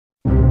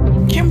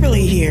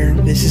Kimberly here.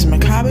 This is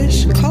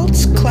Macabish,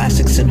 Cults,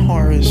 Classics, and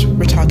Horrors.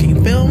 We're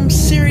talking films,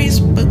 series,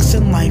 books,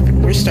 and life,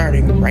 and we're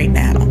starting right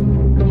now.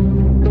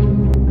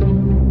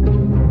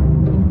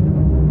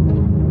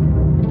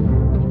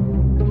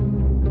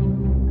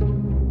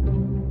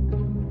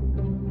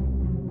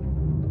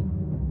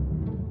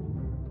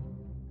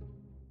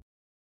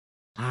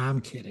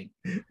 I'm kidding.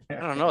 I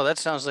don't know. That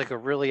sounds like a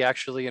really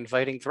actually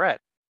inviting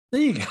threat. There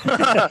you go.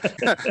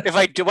 If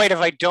I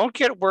don't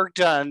get work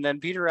done, then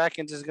Peter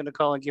Atkins is going to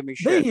call and give me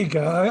shit. There you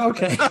go.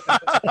 Okay.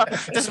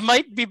 This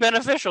might be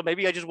beneficial.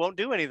 Maybe I just won't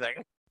do anything.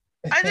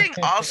 I think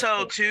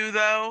also too,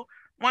 though,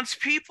 once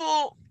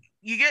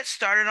you get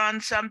started on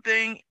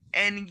something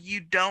and you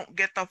don't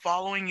get the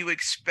following you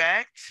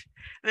expect,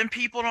 then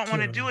people don't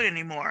want to do it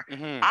anymore.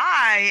 Mm-hmm.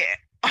 I,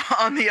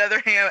 on the other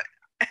hand,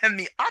 am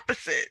the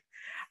opposite.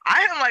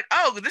 I am like,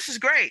 oh, this is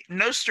great.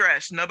 No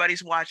stress.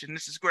 Nobody's watching.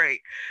 This is great.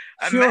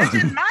 Sure.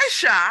 Imagine my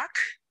shock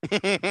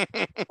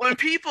when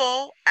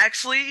people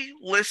actually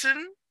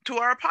listen to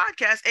our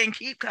podcast and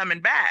keep coming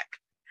back.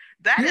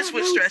 That is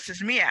what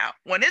stresses me out.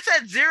 When it's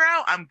at 0,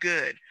 I'm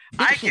good.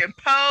 I can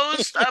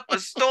post up a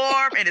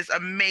storm and it's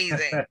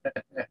amazing.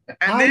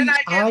 And then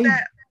I get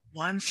that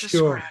one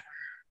subscriber.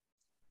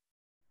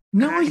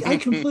 No, I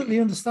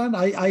completely understand.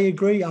 I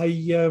agree. I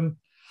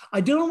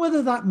don't know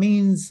whether that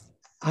means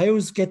I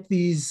always get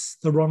these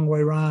the wrong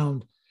way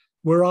around.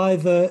 We're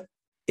either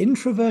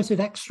introverted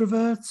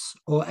extroverts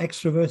or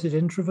extroverted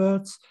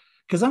introverts,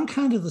 because I'm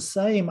kind of the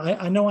same.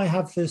 I know I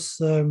have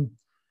this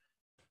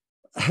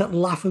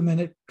laugh a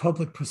minute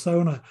public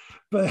persona,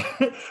 but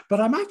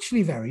I'm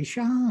actually very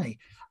shy.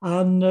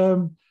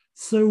 And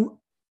so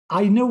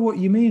I know what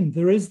you mean.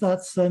 There is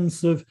that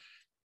sense of,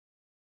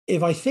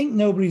 if I think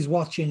nobody's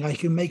watching, I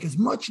can make as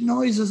much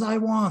noise as I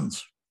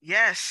want.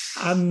 Yes.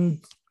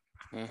 And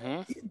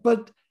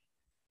but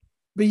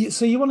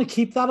so you want to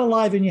keep that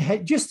alive in your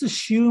head. Just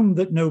assume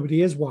that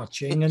nobody is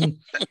watching, and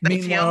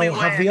meanwhile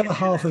have the other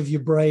half of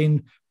your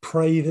brain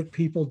pray that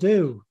people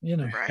do. You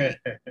know, right?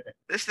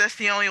 That's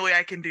the only way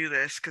I can do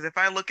this. Because if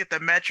I look at the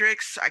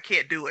metrics, I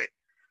can't do it.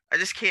 I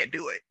just can't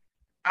do it.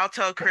 I'll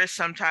tell Chris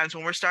sometimes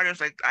when we're starting, it's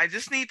like, I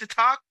just need to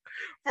talk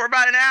for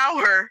about an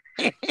hour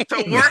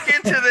to work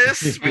into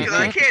this because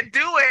I can't do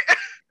it.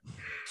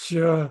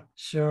 Sure.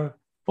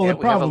 Well,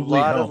 it probably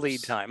have a lot of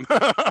lead time.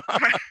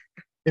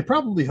 It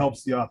probably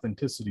helps the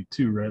authenticity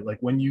too, right? Like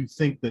when you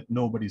think that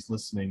nobody's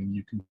listening,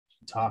 you can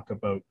talk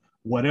about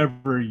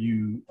whatever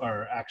you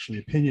are actually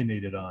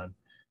opinionated on.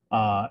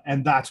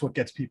 And that's what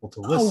gets people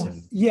to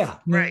listen.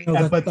 Right.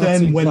 But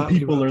then when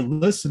people are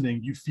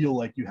listening, you feel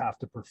like you have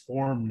to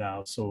perform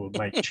now. So it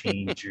might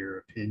change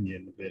your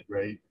opinion a bit,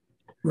 right?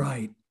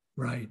 Right.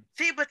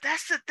 See, but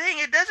that's the thing.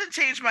 It doesn't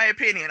change my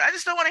opinion. I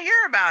just don't want to hear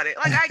about it.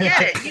 Like, I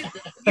get it.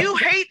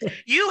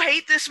 You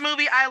hate this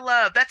movie I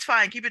love. That's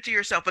fine. Keep it to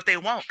yourself. But they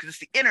won't, because it's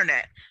the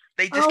internet.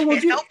 They just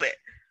can't help it.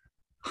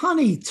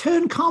 Honey,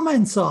 turn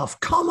comments off.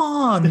 Come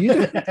on. They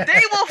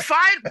will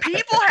find,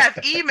 people have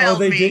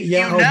emailed me,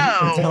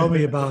 tell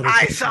me about it.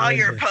 I saw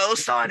your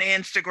post on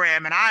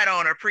Instagram and I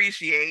don't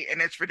appreciate, and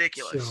it's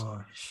ridiculous.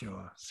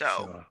 Sure.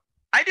 So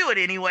I do it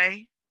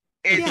anyway.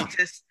 It's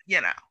just,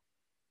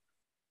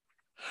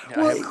 I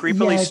have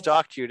creepily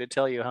stalked you to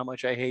tell you how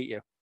much I hate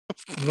you.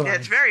 Right. Yeah,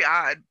 it's very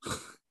odd.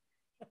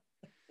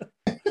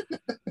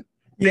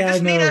 They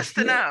just need us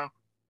to know.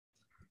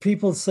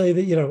 People say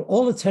that,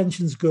 all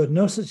attention's good.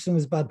 No such thing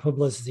as bad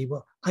publicity.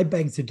 Well, I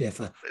beg to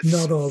differ.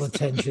 Not all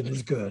attention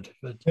is good.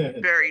 But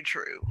very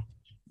true.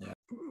 Yeah.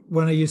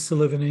 When I used to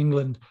live in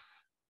England,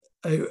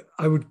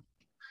 I would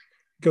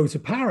go to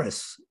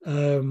Paris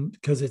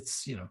because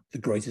it's, the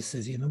greatest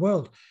city in the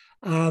world.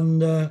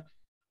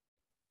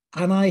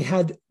 And I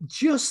had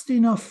just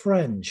enough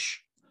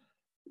French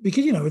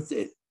because,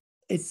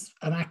 it's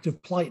an act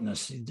of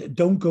politeness.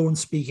 Don't go and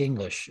speak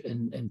English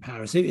in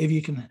Paris if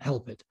you can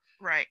help it.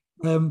 Right.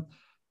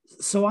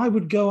 So I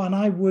would go and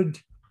I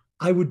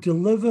would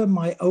deliver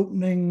my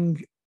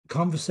opening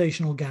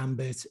conversational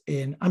gambit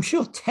in, I'm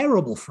sure,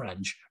 terrible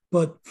French,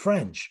 but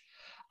French.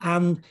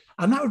 And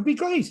that would be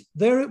great.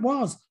 There it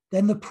was.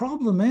 Then the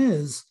problem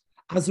is,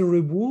 as a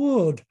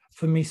reward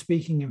for me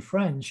speaking in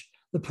French,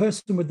 the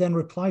person would then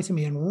reply to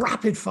me in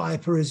rapid fire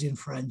Parisian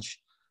French.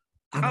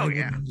 And I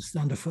wouldn't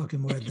understand a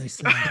fucking word they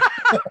said.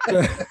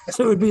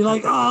 So it would be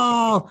like,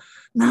 oh,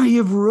 now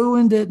you've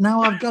ruined it.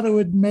 Now I've got to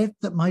admit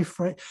that my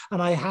French,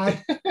 and I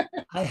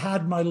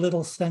had my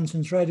little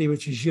sentence ready,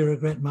 which is, je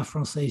regrette ma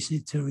français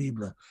c'est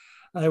terrible,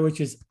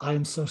 which is, I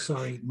am so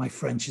sorry, my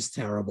French is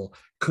terrible.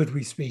 Could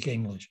we speak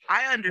English?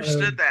 I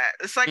understood that.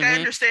 It's like I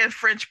understand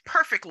French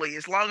perfectly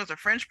as long as a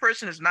French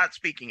person is not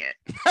speaking it.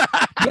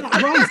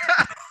 Yeah, right.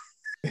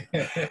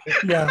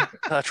 Yeah.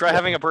 Try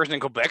having a person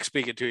in Quebec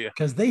speak it to you.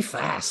 Because they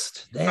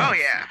fast.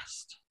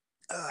 Fast.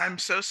 I'm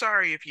so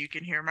sorry if you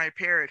can hear my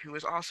parrot, who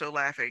is also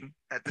laughing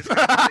at this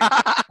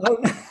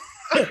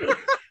conversation.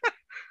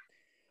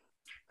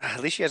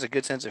 At least she has a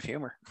good sense of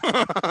humor.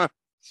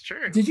 It's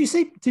true. Did you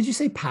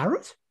say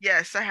parrot?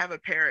 Yes, I have a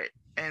parrot,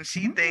 and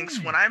she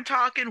thinks when I'm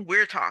talking,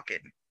 we're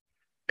talking.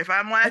 If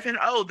I'm laughing,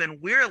 then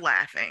we're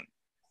laughing.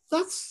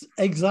 that's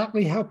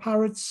exactly how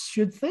parrots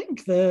should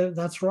think.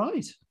 That's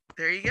right.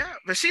 There you go.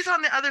 But she's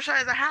on the other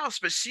side of the house,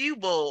 but she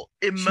will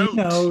emote. She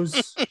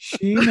knows.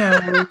 She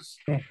knows.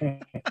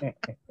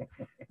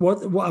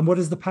 What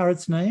is the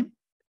parrot's name?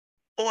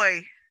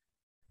 Oi.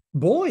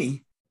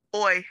 Boy.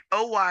 Oi.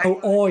 O-Y.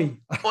 Oh, oi.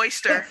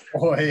 Oyster.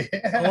 Boy.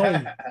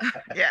 Oi.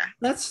 Yeah.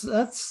 That's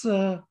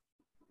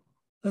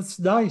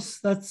nice.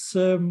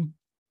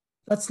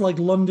 That's like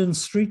London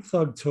street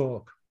thug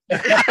talk.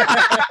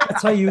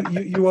 That's how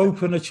you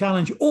open a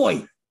challenge. Oi,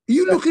 are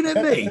you looking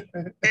at me?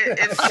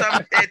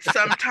 It's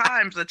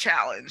sometimes a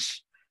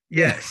challenge.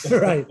 Yes. Yeah,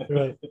 right.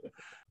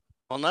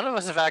 Well, none of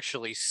us have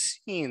actually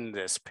seen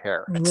this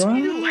parrot.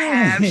 Right. You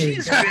have.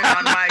 She's been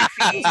on my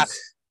feed.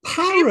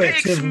 She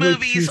picks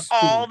movies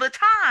all the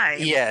time.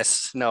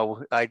 Yes.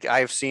 No,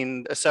 I've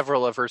seen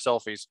several of her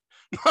selfies.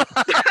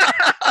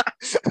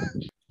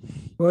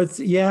 Well,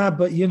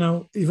 but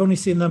you've only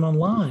seen them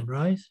online,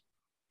 right?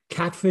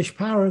 Catfish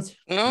parrot.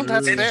 No,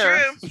 that's It's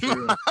fair.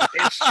 true.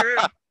 It's true.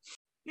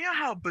 You know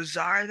how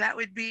bizarre that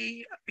would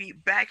be? Be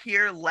back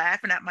here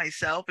laughing at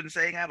myself and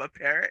saying I have a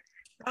parrot.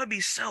 That would be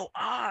so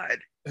odd.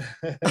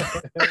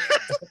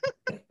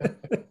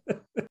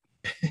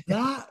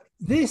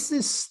 This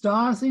is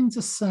starting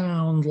to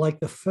sound like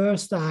the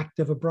first act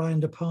of a Brian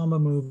De Palma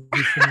movie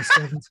from the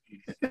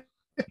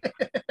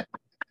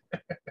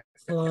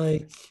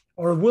 70s.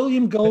 Or a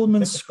William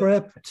Goldman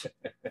script,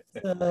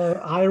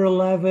 Ira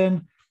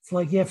Levin. It's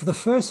like, for the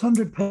first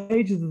 100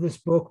 pages of this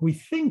book, we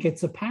think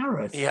it's a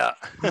parrot. Yeah.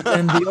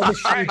 And the other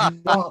shoe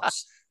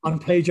drops on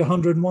page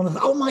 101.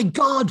 Oh my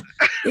God,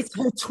 it's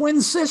her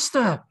twin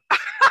sister.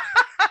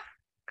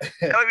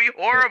 That would be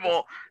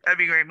horrible. That'd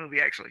be a great movie,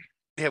 actually.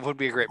 It would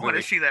be a great I want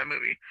movie. to see that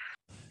movie.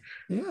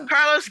 Yeah.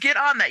 Carlos, get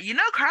on that. You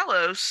know,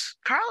 Carlos,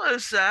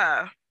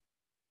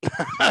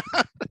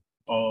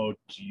 Oh,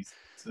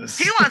 Jesus.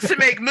 he wants to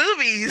make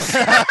movies.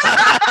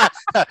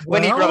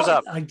 When he grows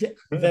up.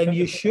 Then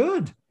you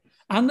should.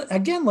 And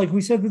again, like we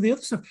said with the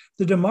other stuff,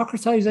 the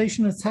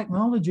democratization of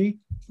technology,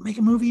 make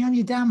a movie on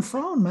your damn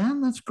phone,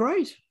 man. That's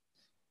great.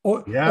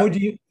 Or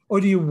do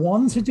you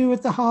want to do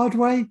it the hard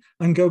way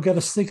and go get a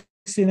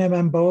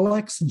 16mm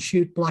Bolex and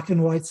shoot black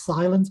and white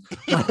silent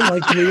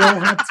like we all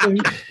had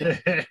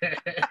to?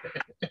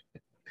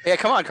 Yeah,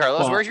 come on,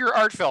 Carlos. Where's your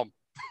art film?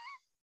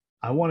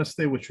 I want to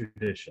stay with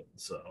tradition,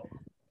 so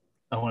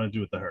I want to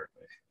do it the hard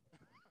way.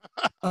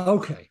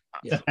 Okay.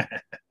 Yeah.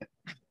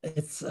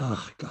 It's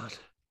God.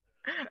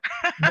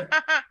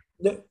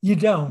 No, you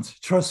don't.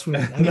 Trust me.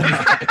 No,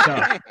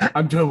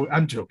 I'm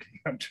joking.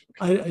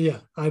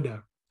 I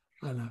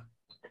know.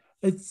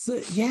 It's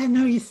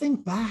you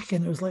think back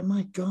and it was like,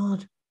 my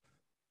God,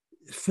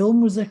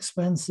 film was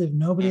expensive.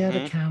 Nobody had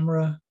a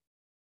camera.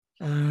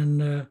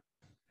 And,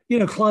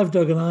 Clive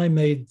Doug and I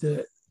made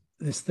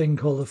this thing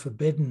called The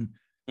Forbidden,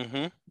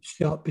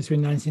 shot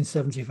between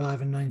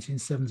 1975 and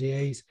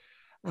 1978.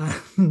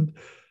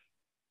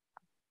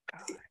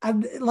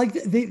 And like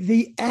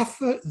the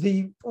effort,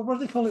 what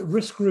do they call it?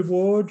 Risk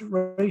reward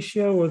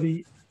ratio, or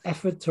the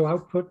effort to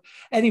output.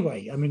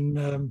 Anyway, I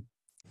mean,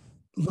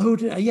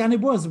 loaded. Yeah, and it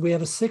was. We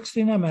had a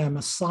 16mm,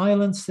 a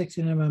silent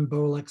 16mm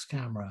Bolex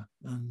camera,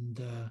 and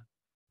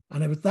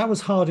that was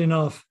hard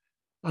enough.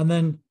 And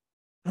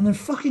then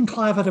fucking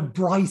Clive had a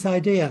bright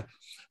idea.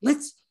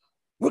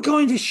 We're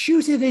going to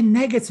shoot it in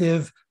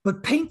negative,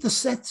 but paint the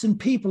sets and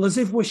people as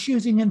if we're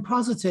shooting in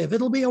positive.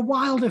 It'll be a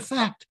wild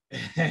effect.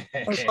 I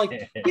was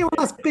like,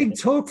 that's big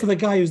talk for the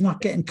guy who's not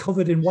getting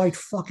covered in white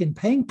fucking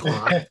paint,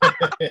 Clive.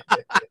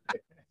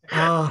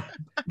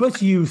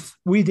 But youth,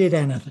 we did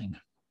anything.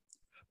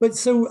 But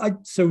so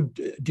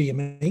do you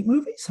make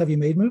movies? Have you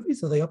made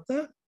movies? Are they up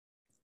there?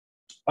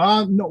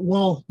 No,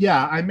 well,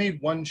 yeah, I made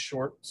one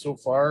short so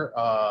far,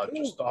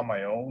 just on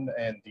my own,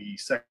 and the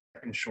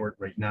second short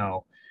right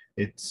now,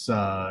 it's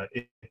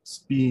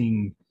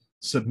being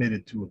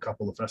submitted to a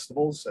couple of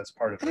festivals as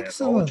part of an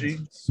anthology.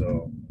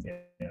 So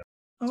yeah.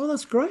 Oh,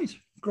 that's great.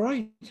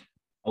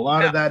 A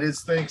lot of that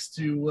is thanks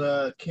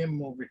to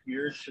Kim over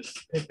here,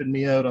 just pimping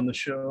me out on the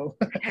show.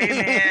 Hey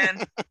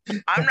man,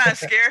 I'm not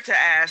scared to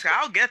ask.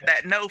 I'll get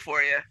that no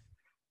for you.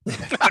 But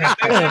if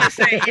they want to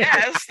say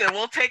yes, then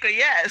we'll take a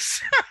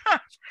yes.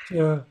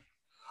 Yeah.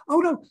 Oh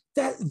no,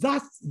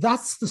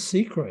 that's the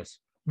secret.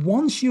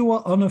 Once you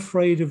are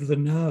unafraid of the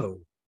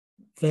no,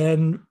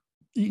 then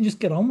you can just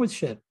get on with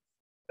shit.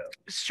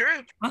 It's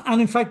true.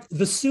 And in fact,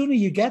 the sooner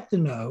you get the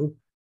no,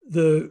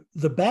 the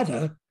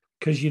better,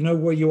 because you know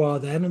where you are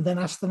then, and then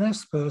ask the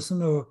next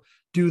person or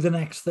do the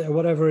next thing or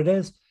whatever it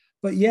is.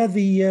 But yeah,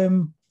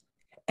 the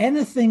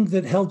anything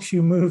that helps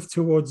you move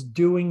towards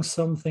doing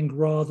something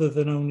rather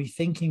than only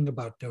thinking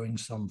about doing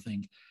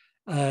something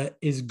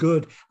is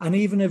good. And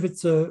even if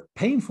it's a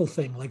painful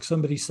thing, like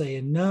somebody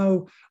saying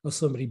no or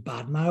somebody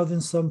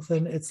bad-mouthing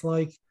something, it's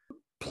like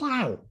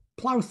plow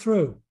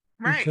through.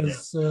 Right.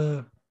 Because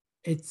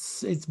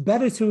it's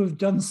better to have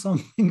done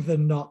something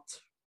than not.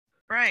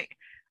 Right.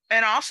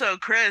 And also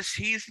Chris,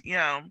 he's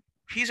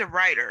a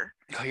writer.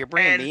 Oh, you're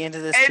bringing me into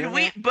this and too,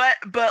 we man?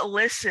 but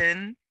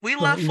listen, we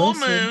love Full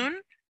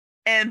Moon.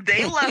 and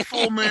they love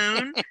Full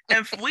Moon. And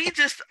if we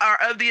just are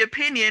of the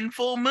opinion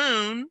Full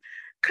Moon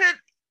could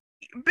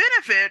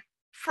benefit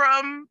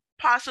from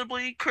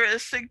possibly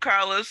Chris and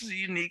Carlos'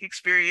 unique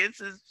experience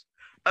as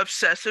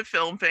obsessive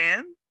film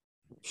fan.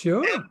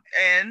 Sure.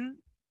 And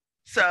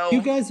so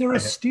you guys are a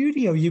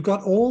studio. You've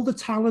got all the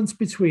talents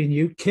between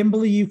you.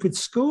 Kimberly, you could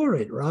score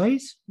it,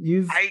 right?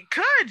 I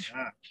could.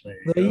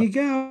 There you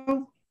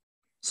go.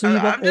 So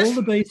you've got all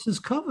the bases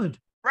covered.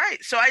 Right.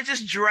 So I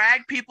just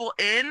drag people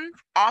in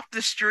off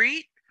the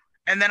street,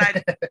 and then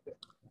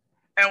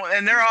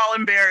and they're all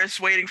embarrassed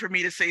waiting for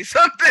me to say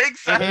something.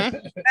 So,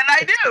 and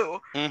I do.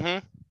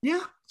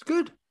 Yeah, it's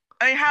good.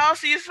 I mean, how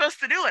else are you supposed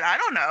to do it? I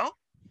don't know.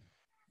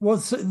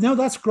 Well, no,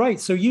 that's great.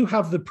 So you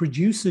have the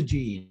producer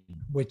gene,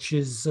 which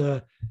is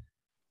the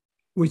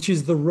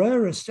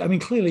rarest. I mean,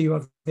 clearly you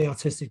have the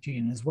artistic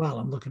gene as well.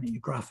 I'm looking at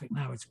your graphic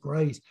now; it's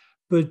great.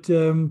 But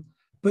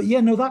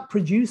yeah, no, that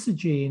producer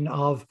gene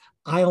of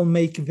I'll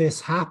make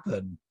this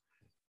happen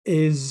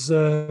is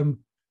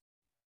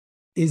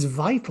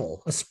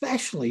vital,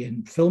 especially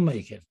in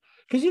filmmaking,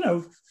 because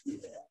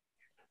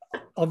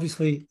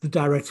obviously the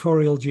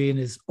directorial gene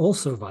is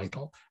also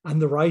vital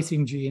and the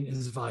writing gene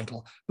is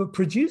vital, but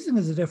producing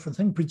is a different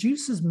thing.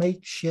 Producers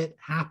make shit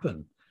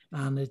happen,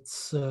 and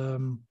it's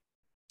an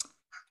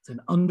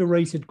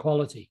underrated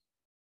quality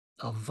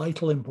of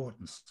vital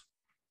importance.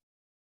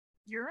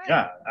 You're right.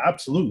 Yeah,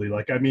 absolutely.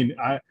 Like, I mean,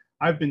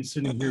 I've been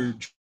sitting here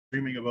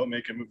dreaming about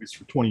making movies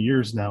for 20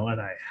 years now,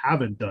 and I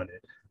haven't done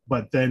it.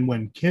 But then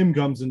when Kim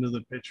comes into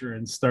the picture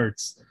and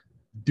starts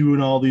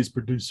doing all these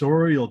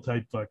producerial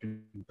type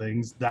fucking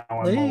things, now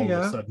I'm all of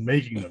a sudden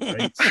making them,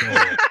 right? So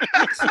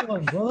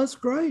excellent. Well, that's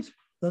great.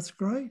 That's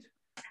great.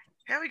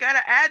 Yeah, we got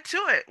to add to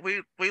it.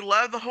 We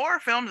love the horror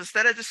films.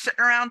 Instead of just sitting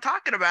around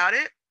talking about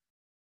it,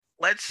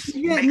 let's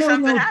make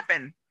something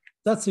happen.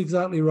 That's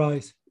exactly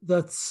right.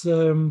 That's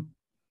I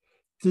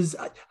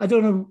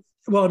don't know.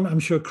 Well, I'm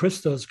sure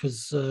Chris does,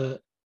 because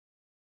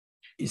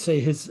you say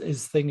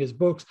his thing is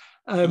books.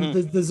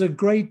 There's a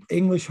great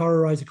English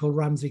horror writer called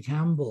Ramsey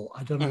Campbell.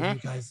 I don't know if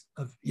you guys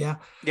have, yeah.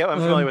 Yeah, I'm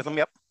familiar with him,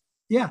 yep.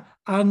 Yeah,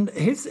 and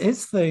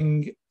his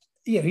thing,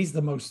 he's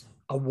the most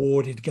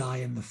awarded guy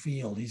in the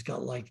field. He's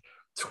got like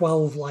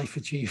 12 Life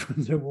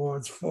Achievement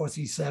Awards,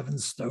 47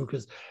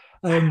 Stokers.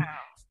 And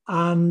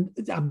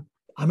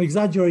I'm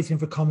exaggerating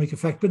for comic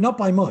effect, but not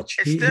by much.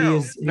 He's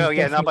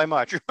not by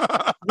much.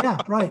 Yeah,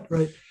 right.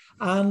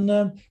 And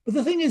but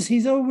the thing is,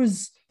 he's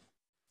always,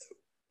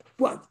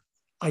 well,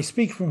 I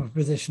speak from a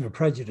position of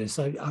prejudice.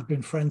 I've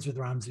been friends with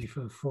Ramsey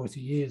for 40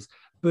 years,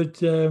 but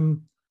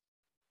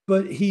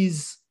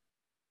he's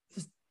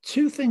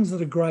two things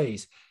that are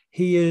great.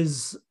 He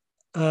is,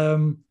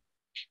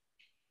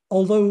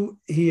 although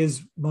he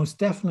is most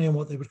definitely on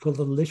what they would call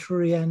the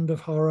literary end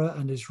of horror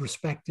and is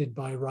respected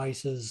by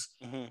writers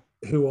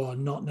who are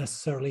not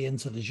necessarily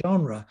into the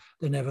genre,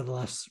 they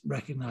nevertheless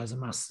recognize a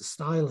master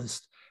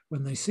stylist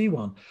when they see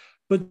one.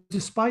 But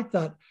despite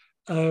that,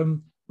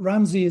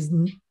 Ramsey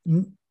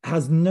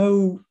has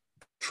no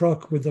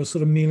truck with those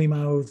sort of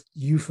mealy-mouthed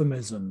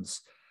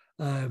euphemisms.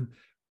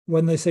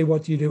 When they say,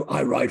 "What do you do?"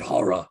 "I write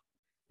horror,"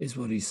 is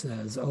what he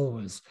says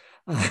always.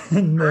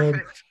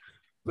 And,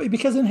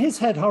 because in his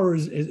head, horror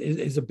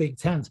is a big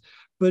tent.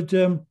 But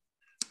the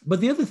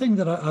other thing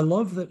that I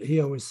love that he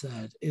always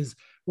said is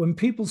when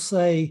people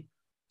say,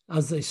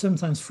 as they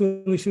sometimes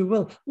foolishly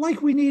will,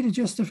 like we need a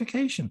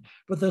justification,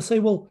 but they'll say,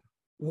 "Well,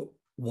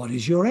 what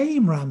is your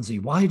aim, Ramsey?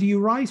 Why do you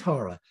write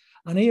horror?"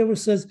 And he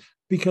always says,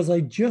 "Because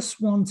I just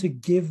want to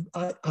give,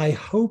 I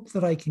hope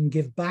that I can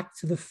give back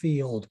to the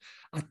field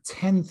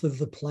 1/10 of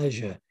the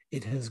pleasure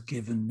it has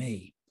given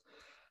me."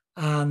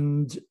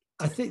 And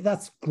I think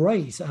that's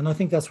great. And I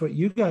think that's what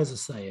you guys are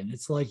saying.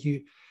 It's like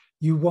we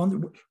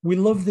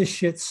love this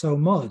shit so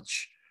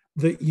much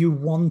that you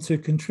want to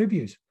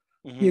contribute.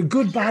 You're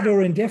good, bad,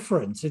 or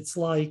indifferent. It's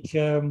like,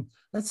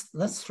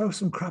 let's throw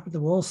some crap at the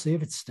wall, see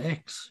if it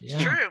sticks. Yeah.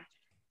 It's true.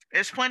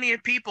 There's plenty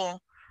of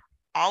people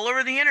all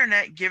over the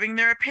internet giving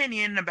their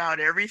opinion about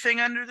everything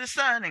under the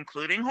sun,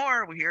 including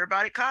horror. We hear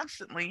about it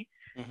constantly.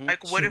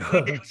 Like, what if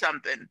we did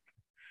something?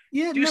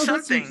 Yeah, do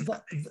something.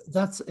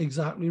 That's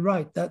exactly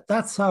right.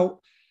 That's how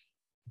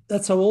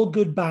all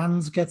good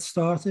bands get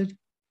started.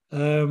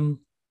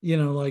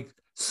 Like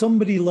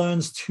somebody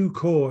learns 2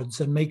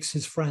 chords and makes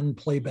his friend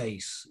play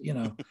bass.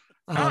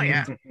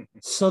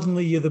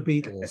 Suddenly you're the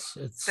Beatles.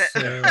 It's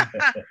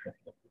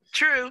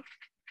true.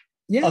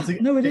 Yeah,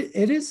 no,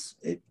 it is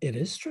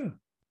true.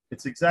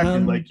 It's exactly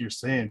like you're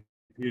saying,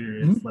 Peter.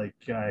 It's like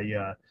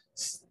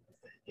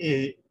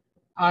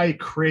I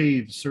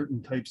crave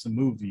certain types of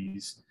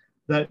movies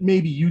that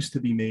maybe used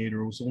to be made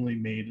or was only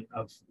made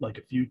of like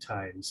a few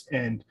times.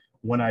 And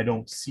when I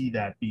don't see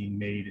that being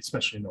made,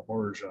 especially in the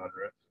horror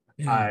genre,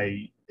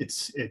 I'm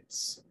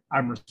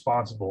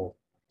responsible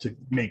to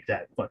make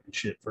that fucking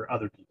shit for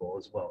other people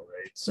as well,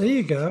 right? So, there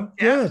you go.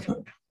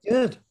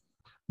 Good.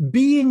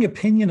 Being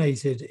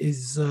opinionated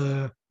is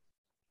a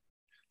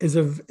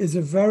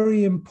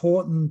very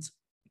important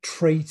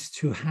trait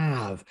to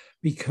have,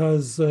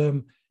 because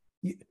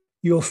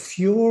your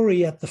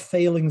fury at the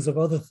failings of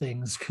other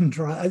things can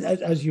drive,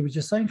 as you were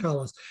just saying,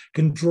 Carlos,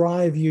 can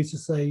drive you to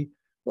say,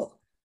 well,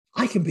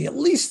 I can be at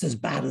least as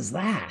bad as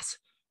that,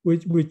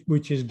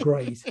 which is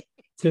great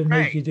to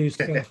make you do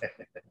stuff.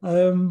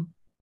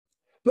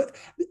 But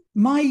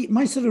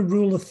my sort of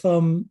rule of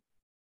thumb,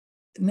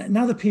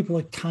 now that people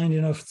are kind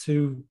enough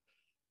to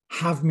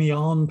have me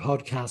on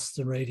podcasts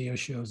and radio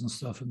shows and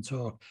stuff and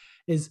talk,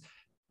 is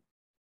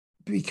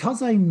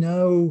because I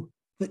know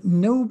that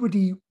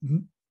nobody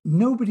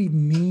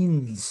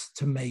means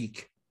to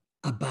make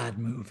a bad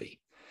movie,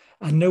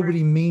 and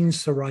nobody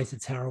means to write a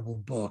terrible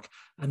book,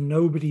 and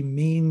nobody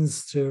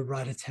means to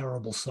write a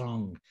terrible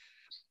song.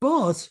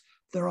 But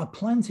there are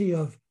plenty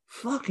of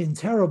fucking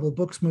terrible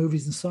books,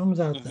 movies, and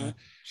songs out there.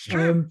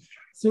 Sure.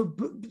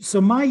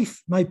 So my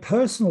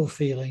personal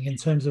feeling in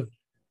terms of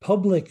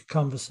public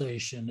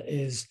conversation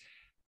is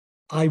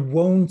I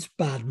won't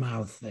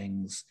badmouth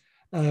things.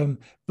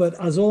 But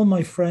as all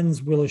my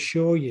friends will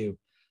assure you,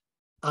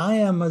 I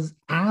am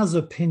as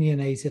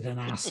opinionated an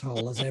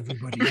asshole as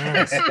everybody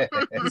else.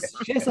 There's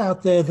shit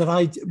out there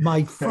that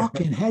my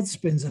fucking head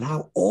spins at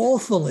how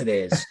awful it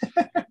is.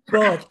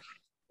 But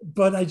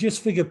I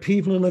just figure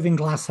people who live in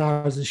glass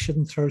houses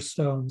shouldn't throw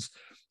stones.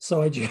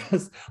 So I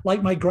just,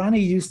 like my granny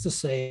used to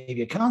say, if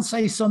you can't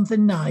say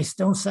something nice,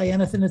 don't say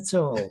anything at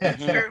all.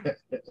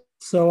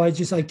 So I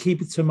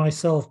keep it to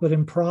myself. But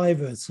in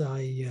private,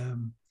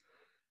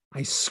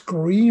 I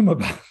scream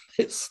about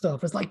this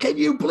stuff. It's like, can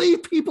you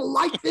believe people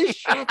like this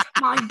shit?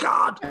 My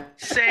God.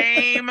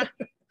 Same.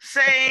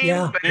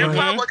 Yeah, But in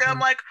public, I'm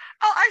like,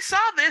 oh, I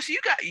saw this.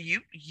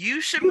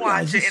 You should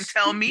watch it and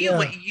tell me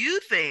what you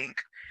think.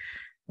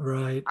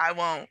 Right. I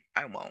won't.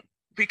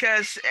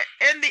 Because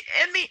in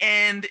the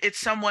end, it's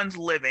someone's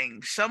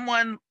living.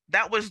 Someone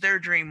that was their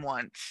dream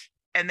once,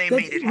 and they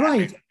made it happen.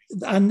 Right.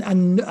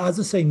 And as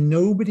I say,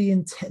 nobody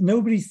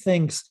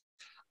thinks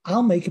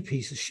I'll make a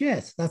piece of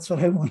shit. That's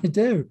what I want to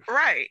do.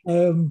 Right.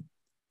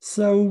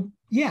 So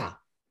yeah.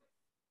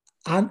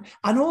 And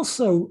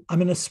also, I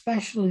mean,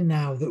 especially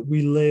now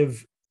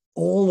that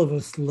all of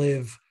us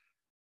live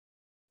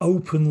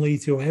openly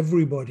to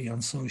everybody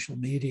on social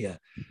media,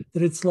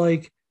 that it's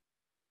like,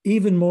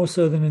 even more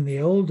so than in the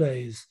old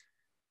days,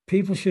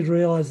 people should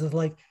realize that,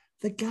 like,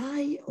 the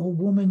guy or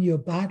woman you're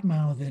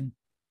bad-mouthing,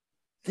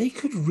 they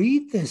could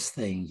read this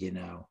thing, you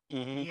know.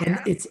 Mm-hmm. And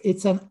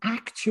it's an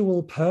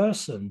actual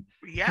person.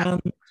 Yeah.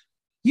 And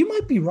you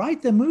might be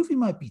right, their movie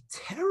might be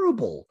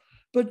terrible,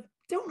 but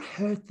don't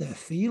hurt their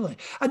feeling.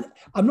 And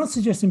I'm not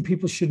suggesting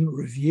people shouldn't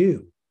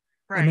review.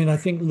 Right. I mean, I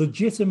think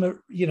legitimate,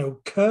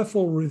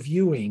 careful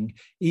reviewing,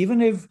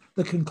 even if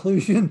the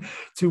conclusion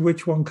to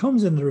which one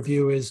comes in the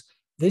review is,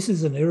 this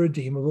is an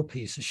irredeemable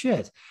piece of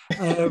shit.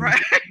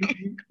 Right.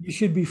 You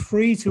should be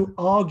free to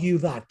argue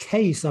that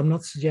case. I'm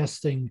not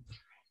suggesting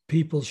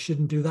people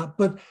shouldn't do that,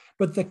 but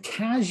the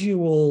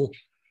casual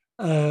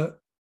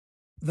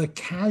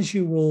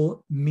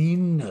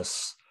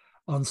meanness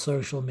on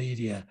social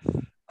media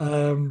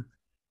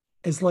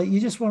is like,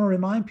 you just want to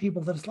remind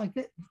people that it's like,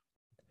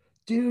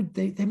 dude,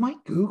 they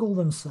might Google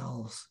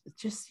themselves.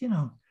 Just,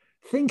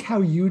 think how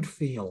you'd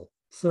feel.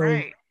 So.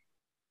 Right.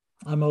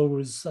 I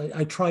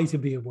try to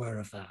be aware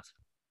of that.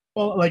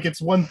 Well, like,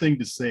 it's one thing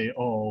to say,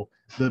 oh,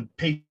 the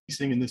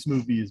pacing in this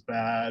movie is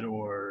bad,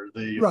 or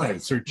the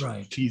effects are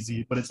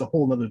cheesy, but it's a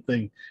whole other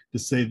thing to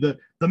say that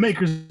the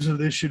makers of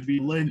this should be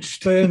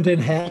lynched. Burned in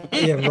hell.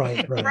 Yeah,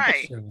 right.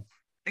 Right. So,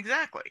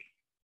 exactly.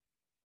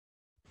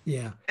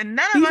 Yeah. And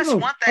none of us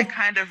want that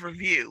kind of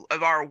review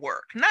of our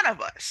work. None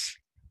of us.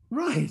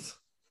 Right.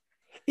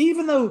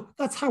 Even though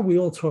that's how we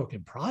all talk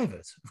in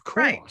private, of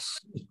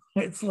course.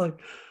 Right. It's like,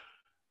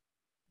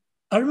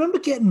 I remember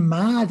getting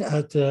mad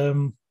at,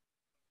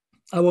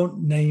 I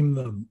won't name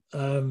them.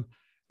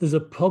 There's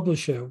a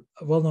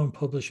well-known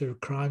publisher of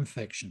crime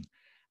fiction,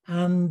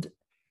 and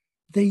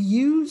they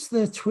use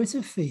their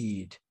Twitter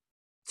feed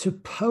to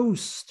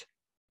post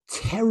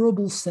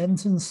terrible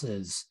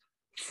sentences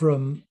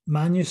from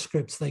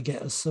manuscripts they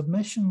get as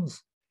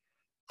submissions.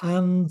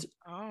 And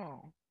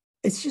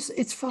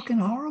it's fucking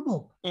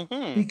horrible.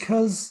 Mm-hmm.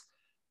 Because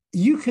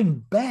you can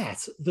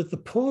bet that the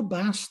poor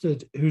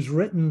bastard who's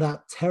written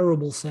that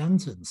terrible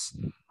sentence,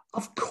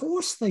 of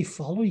course they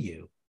follow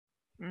you.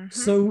 Mm-hmm.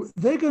 So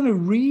they're going to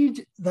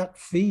read that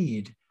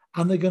feed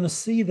and they're going to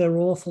see their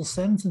awful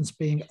sentence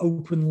being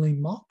openly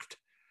mocked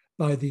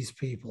by these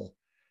people.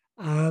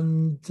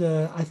 And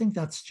I think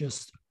that's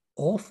just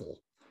awful.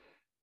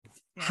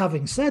 Yeah.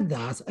 Having said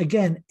that,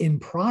 again, in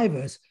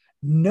private,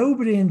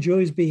 nobody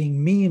enjoys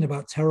being mean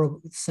about terrible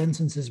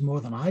sentences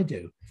more than I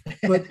do.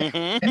 But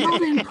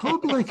not in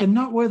public and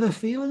not where their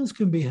feelings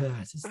can be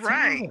hurt. It's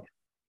right. Terrible.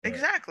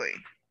 Exactly.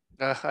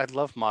 I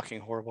love mocking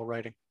horrible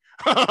writing.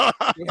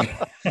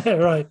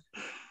 Right.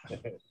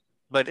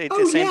 But it's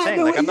the same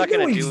thing. Like, I'm not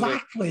going to do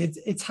exactly.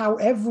 It's how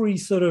every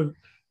sort of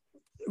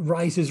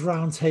writers'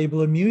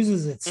 roundtable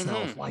amuses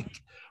itself. Mm-hmm. Like,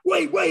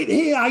 wait,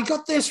 here, I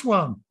got this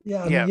one.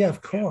 Yeah, I mean,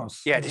 of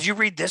course. Yeah, did you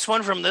read this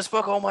one from this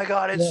book? Oh my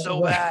God, it's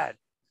so bad.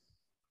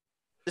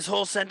 This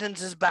whole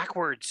sentence is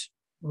backwards.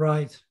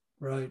 Right.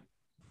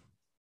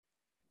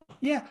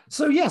 Yeah.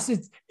 So yes,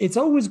 it's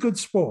always good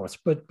sport,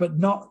 but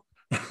not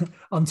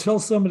until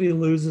somebody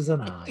loses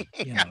an eye.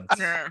 It's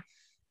Yeah.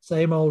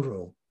 same old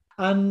rule.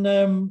 And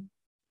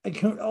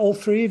all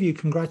three of you,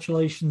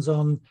 congratulations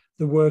on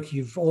the work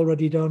you've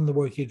already done, the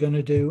work you're going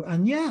to do,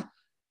 and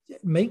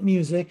make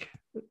music,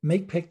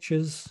 make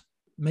pictures,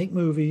 make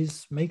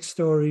movies, make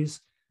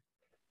stories.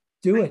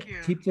 Thank you.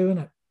 Keep doing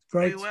it.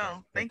 Great. We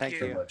will. Thank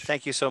you.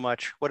 Thank you so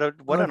much. What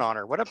an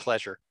honor. What a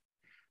pleasure.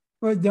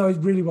 Well, no, it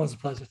really was a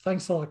pleasure.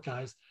 Thanks a lot,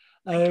 guys.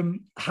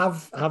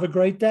 Have a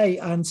great day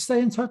and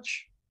stay in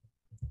touch.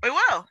 We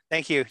will.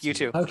 Thank you. You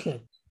too.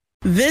 Okay.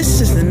 This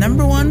is the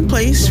 #1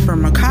 place for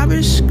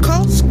macabish,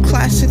 cults,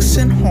 classics,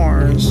 and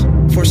horrors.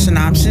 For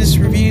synopsis,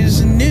 reviews,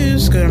 and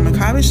news, go to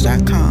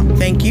macabish.com.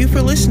 Thank you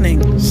for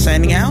listening.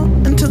 Signing out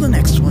until the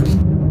next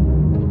one.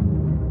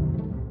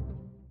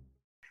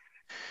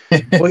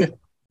 Well,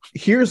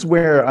 here's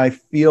where I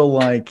feel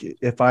like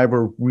if I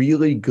were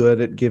really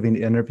good at giving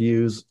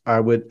interviews, I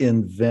would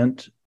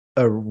invent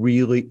a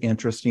really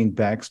interesting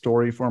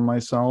backstory for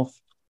myself.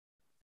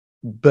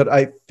 But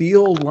I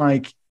feel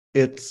like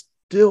it's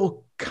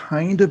still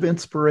kind of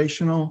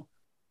inspirational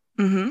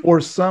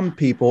for some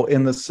people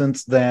in the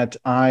sense that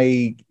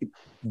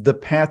the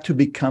path to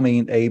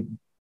becoming a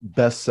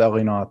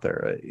best-selling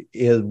author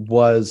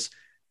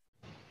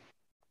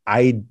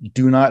I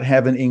do not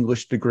have an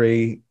English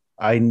degree.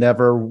 I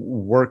never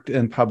worked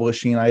in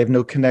publishing. I have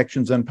no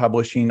connections in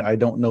publishing. I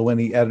don't know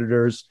any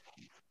editors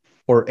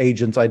or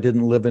agents. I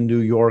didn't live in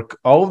New York.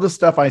 All of the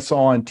stuff I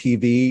saw on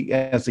TV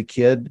as a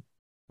kid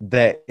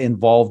that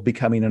involved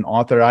becoming an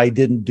author, I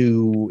didn't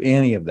do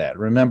any of that.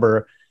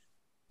 Remember,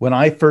 when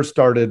I first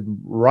started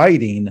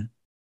writing,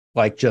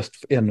 like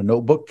just in a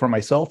notebook for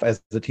myself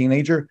as a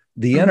teenager,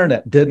 the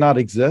internet did not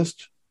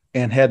exist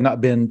and had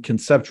not been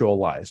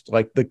conceptualized.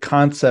 Like the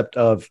concept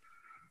of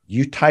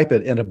you type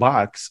it in a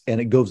box and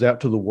it goes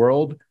out to the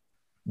world,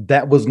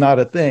 that was not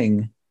a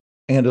thing.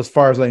 And as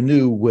far as I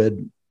knew,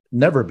 would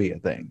never be a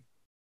thing.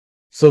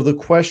 So the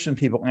question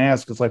people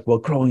ask is like, well,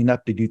 growing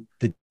up, did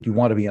you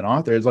want to be an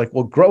author? It's like,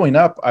 well, growing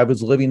up, I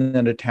was living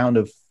in a town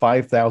of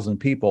 5,000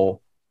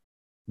 people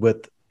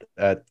with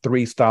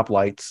 3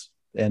 stoplights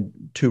and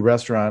 2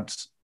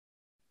 restaurants.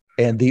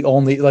 And there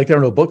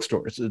are no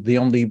bookstores. The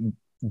only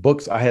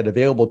books I had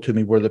available to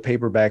me were the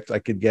paperbacks I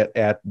could get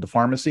at the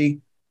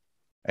pharmacy.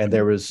 And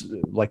there was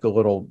like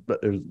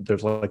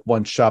there's like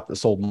one shop that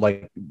sold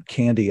like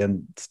candy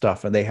and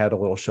stuff. And they had a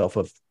little shelf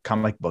of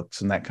comic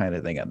books and that kind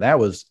of thing. And that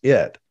was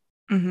it.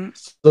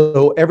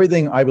 So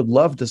everything I would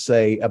love to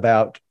say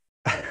about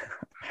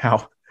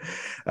how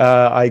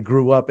I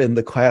grew up in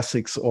the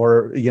classics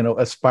or,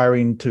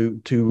 aspiring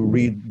to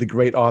read the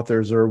great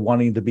authors or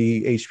wanting to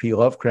be H.P.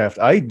 Lovecraft.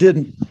 I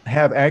didn't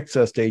have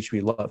access to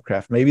H.P.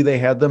 Lovecraft. Maybe they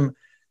had them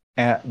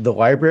at the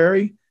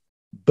library,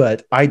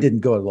 but I didn't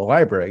go to the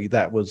library.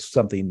 That was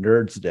something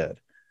nerds did.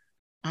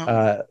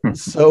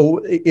 So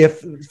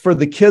if for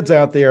the kids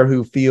out there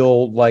who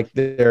feel like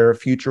their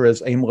future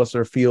is aimless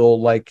or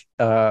feel like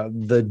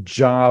the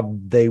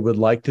job they would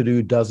like to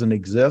do doesn't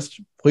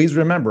exist, please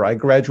remember, I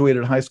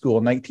graduated high school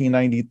in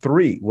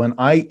 1993. When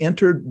I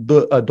entered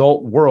the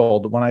adult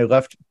world, when I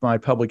left my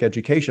public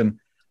education,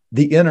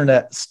 the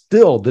internet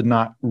still did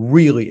not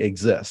really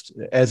exist.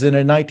 As in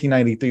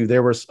 1993,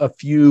 there was a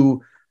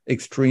few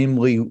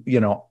extremely,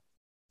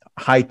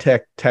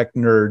 high-tech tech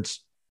nerds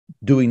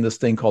doing this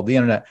thing called the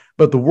internet,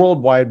 but the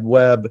World Wide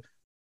Web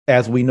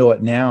as we know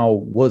it now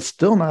was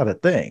still not a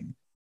thing.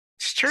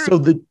 It's true. So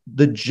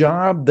the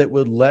job that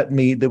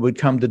would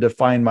come to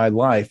define my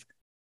life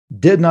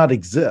did not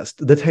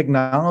exist. The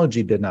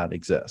technology did not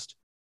exist.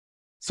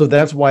 So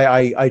that's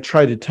why I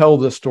try to tell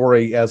the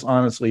story as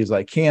honestly as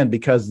I can,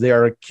 because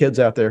there are kids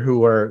out there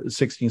who are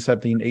 16,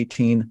 17,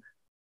 18,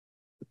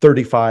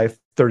 35,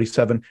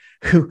 37,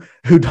 who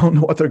don't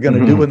know what they're going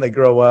to do when they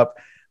grow up.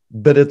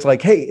 But it's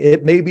like, hey,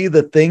 it may be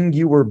the thing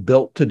you were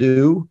built to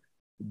do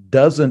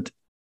doesn't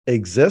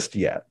exist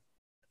yet,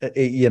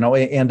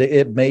 and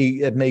it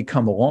may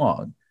come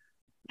along.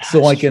 So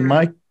like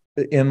true.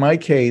 in my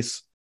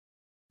case,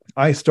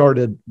 I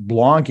started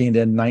blogging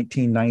in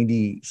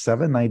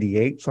 1997,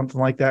 98,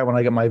 something like that, when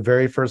I got my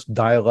very first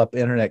dial-up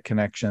internet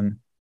connection.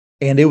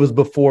 And it was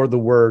before the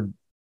word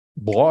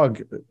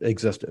blog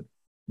existed.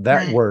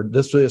 That right. word,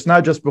 it's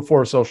not just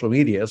before social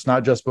media. It's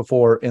not just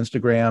before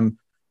Instagram.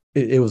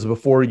 It was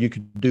before you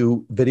could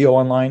do video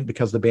online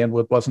because the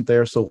bandwidth wasn't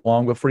there. So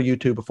long before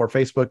YouTube, before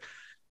Facebook,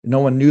 no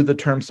one knew the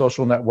term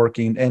social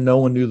networking, and no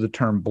one knew the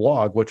term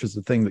blog, which is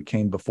the thing that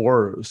came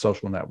before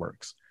social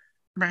networks.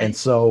 Right. And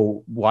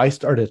so I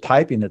started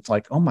typing. It's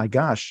like, oh my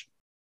gosh,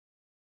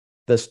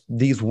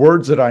 these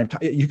words that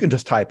you can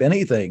just type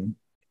anything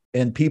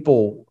and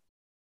people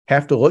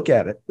have to look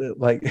at it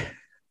like,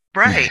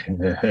 right.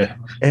 And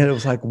it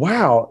was like,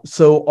 wow.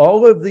 So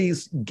all of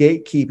these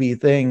gatekeepy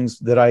things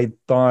that I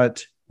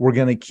thought were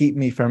going to keep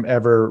me from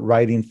ever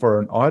writing for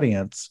an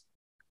audience,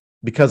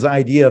 because the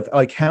idea of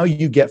like how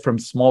you get from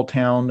small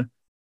town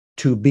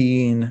to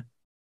being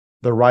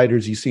the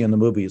writers you see in the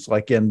movies,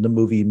 like in the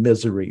movie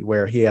Misery,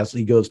 where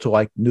he goes to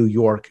like New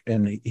York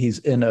and he's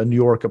in a New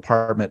York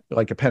apartment,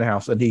 like a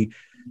penthouse, and he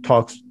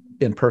talks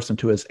in person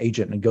to his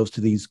agent and goes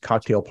to these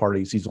cocktail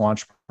parties, these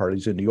launch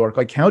parties in New York.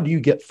 Like, how do you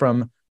get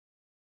from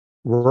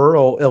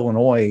rural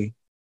Illinois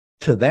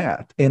to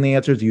that? And the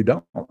answer is you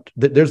don't.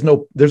 There's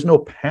no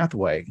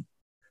pathway.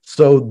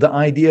 So the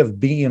idea of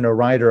being a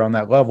writer on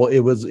that level, it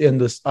was in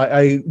this,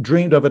 I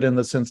dreamed of it in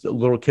the sense that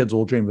little kids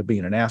will dream of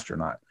being an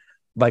astronaut.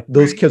 Like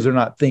those kids are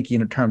not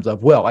thinking in terms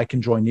of, well, I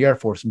can join the Air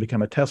Force and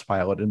become a test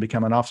pilot and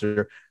become an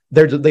officer.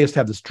 They just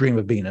have this dream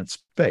of being in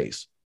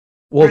space.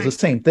 Well, it's the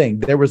same thing.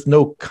 There was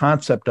no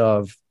concept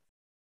of,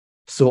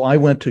 so I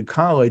went to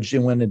college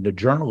and went into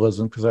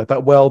journalism because I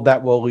thought, well,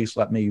 that will at least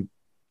let me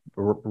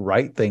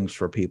write things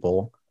for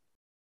people.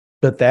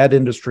 But that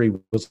industry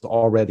was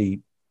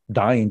already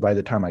dying by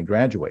the time I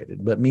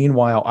graduated. But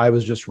meanwhile, I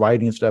was just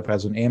writing stuff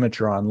as an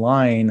amateur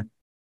online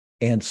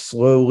and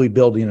slowly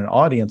building an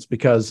audience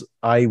because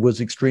I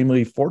was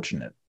extremely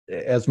fortunate.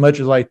 As much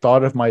as I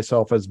thought of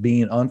myself as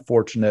being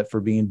unfortunate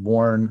for being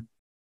born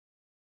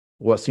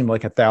what seemed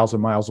like 1,000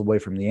 miles away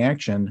from the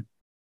action,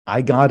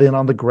 I got in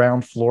on the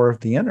ground floor of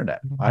the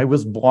internet. I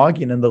was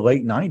blogging in the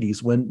late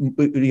 90s when,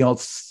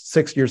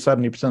 60 or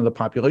 70% of the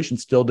population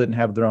still didn't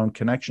have their own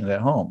connection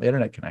at home,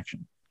 internet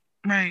connection.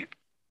 Right.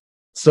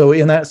 So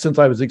in that sense,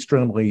 I was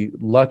extremely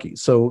lucky.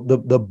 So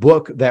the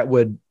book that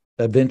would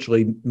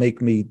eventually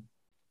make my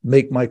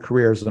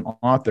career as an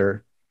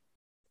author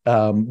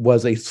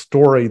was a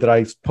story that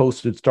I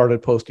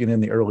started posting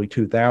in the early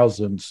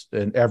 2000s.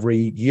 And every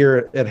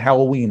year at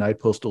Halloween, I'd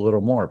post a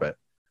little more of it.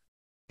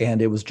 And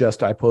it was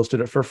just, I posted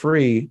it for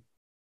free.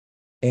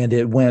 And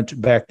it went,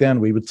 back then,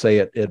 we would say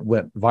it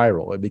went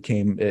viral.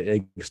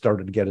 It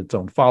started to get its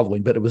own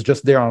following, but it was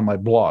just there on my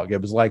blog.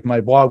 It was like,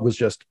 my blog was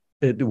just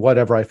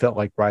whatever I felt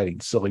like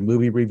writing, silly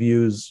movie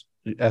reviews,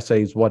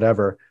 essays,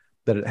 whatever.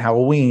 That at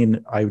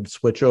Halloween, I would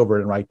switch over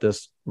and write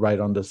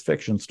on this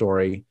fiction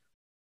story.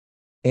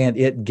 And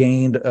it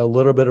gained a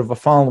little bit of a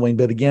following.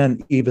 But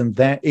again, even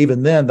then,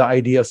 the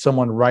idea of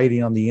someone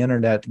writing on the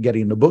internet,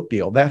 getting a book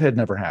deal, that had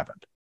never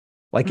happened.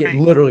 Like it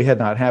literally had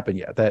not happened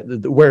yet.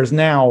 Whereas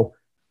now,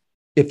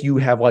 if you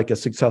have like a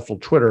successful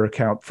Twitter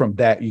account, from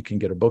that, you can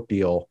get a book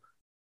deal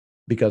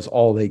because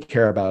all they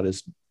care about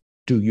is,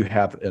 do you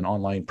have an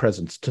online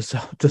presence to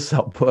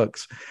sell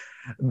books?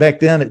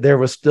 Back then, there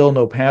was still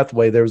no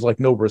pathway. There was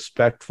like no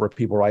respect for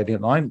people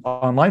writing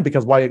online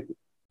because why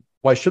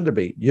should there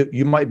be?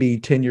 You might be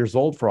 10 years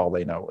old for all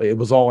they know. It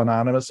was all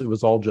anonymous. It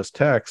was all just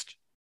text.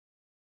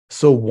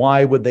 So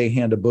why would they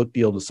hand a book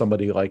deal to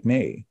somebody like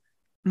me?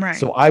 Right.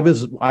 So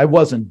I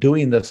wasn't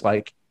doing this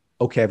like,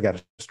 okay, I've got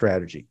a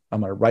strategy.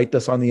 I'm going to write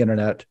this on the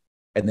internet,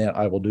 and then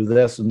I will do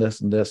this and this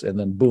and this, and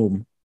then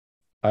boom,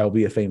 I'll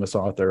be a famous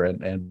author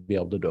and be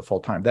able to do it full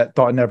time. That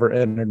thought never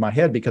entered my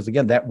head because,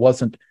 again, that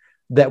wasn't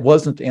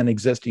an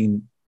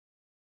existing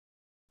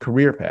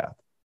career path.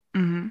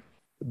 Mm-hmm.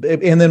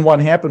 And then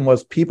what happened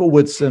was people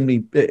would send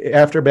me,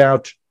 after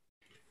about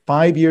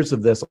 5 years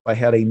of this, I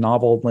had a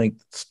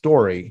novel-length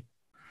story.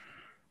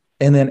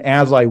 And then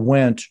as I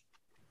went,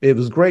 it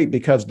was great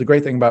because the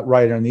great thing about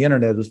writing on the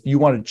internet is you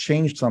want to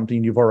change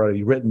something you've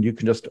already written, you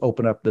can just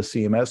open up the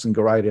CMS and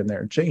go right in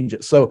there and change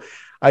it. So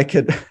I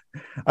could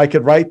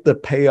write the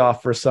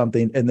payoff for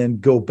something and then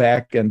go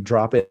back and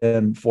drop it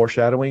in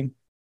foreshadowing.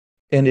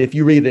 And if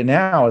you read it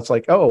now, it's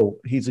like, oh,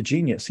 he's a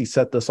genius. He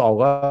set this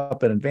all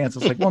up in advance.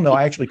 It's like, well, no,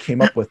 I actually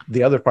came up with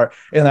the other part.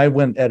 And I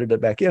went and edited it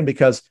back in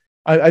because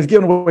I've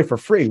given it away for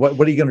free. What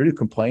are you going to do?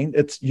 Complain?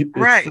 It's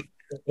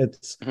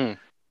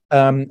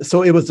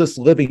so it was this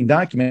living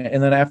document.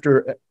 And then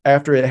after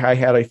I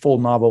had a full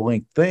novel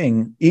length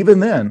thing, even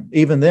then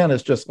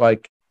it's just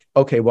like,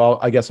 okay, well,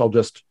 I guess I'll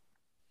just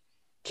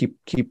keep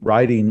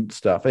writing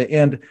stuff.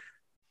 And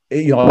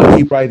I'll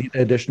keep writing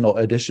additional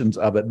editions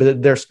of it,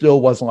 but there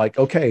still wasn't like,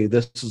 okay,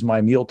 this is my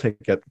meal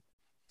ticket.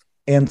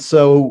 And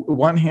so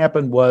what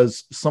happened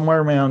was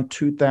somewhere around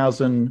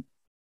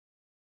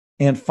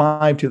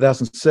 2005,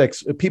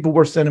 2006, people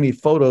were sending me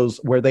photos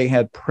where they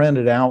had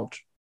printed out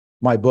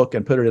my book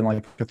and put it in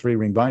like a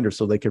 3-ring binder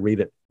so they could read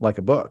it like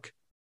a book.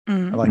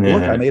 Mm-hmm. I'm like,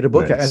 look, I made a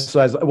book. Nice. So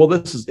I was like, well,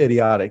 this is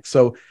idiotic.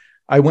 So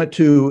I went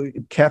to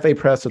Cafe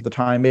Press at the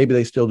time. Maybe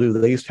they still do.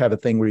 They used to have a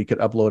thing where you could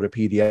upload a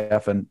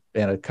PDF and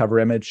a cover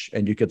image,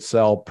 and you could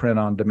sell print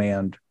on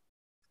demand.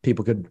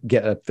 People could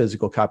get a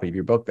physical copy of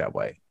your book that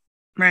way.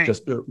 Right.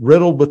 Just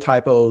riddled with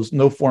typos,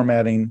 no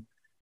formatting,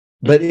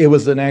 but it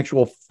was an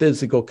actual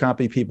physical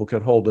copy people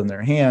could hold in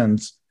their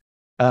hands.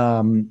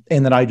 And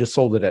then I just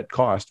sold it at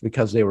cost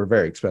because they were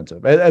very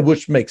expensive,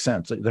 which makes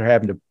sense. They're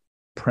having to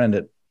print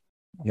it.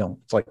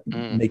 It's like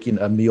making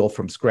a meal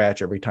from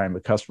scratch every time a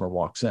customer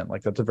walks in.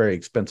 Like, that's a very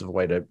expensive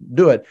way to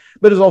do it,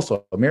 but it's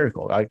also a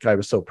miracle. I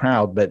was so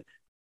proud, but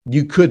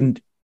you couldn't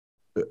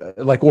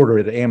like order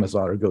it at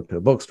Amazon or go to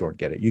a bookstore and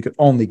get it. You could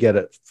only get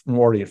it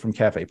from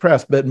Cafe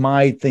Press. But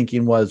my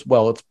thinking was,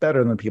 well, it's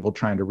better than people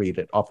trying to read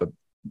it off a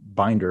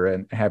binder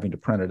and having to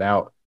print it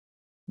out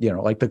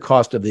like the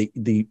cost of the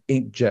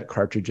inkjet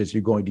cartridges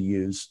you're going to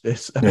use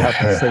is about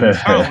the same.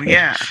 Oh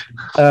yeah.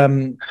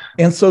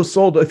 And so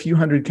sold a few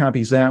hundred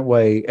copies that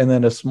way. And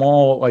then a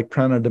small like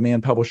print on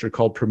demand publisher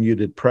called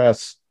Permuted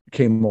Press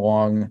came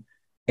along,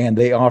 and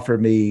they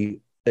offered me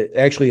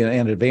actually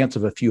in advance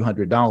of a few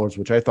 $100s,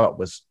 which I thought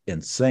was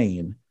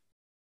insane,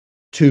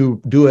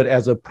 to do it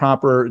as a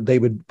proper, they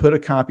would put a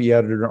copy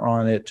editor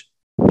on it,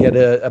 get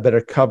a better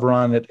cover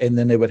on it, and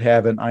then they would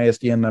have an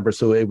ISBN number.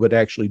 So it would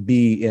actually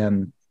be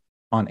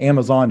on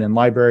Amazon and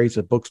libraries.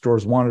 If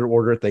bookstores wanted to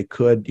order it, they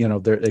could,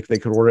 if they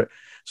could order it.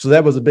 So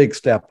that was a big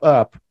step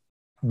up,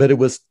 but it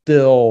was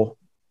still,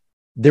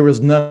 there was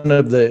none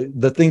of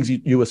the things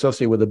you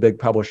associate with a big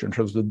publisher in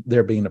terms of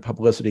there being a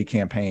publicity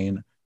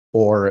campaign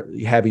or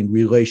having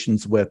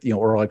relations with,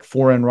 or like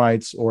foreign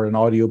rights or an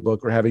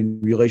audiobook, or having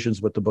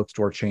relations with the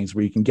bookstore chains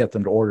where you can get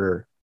them to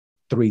order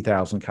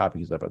 3,000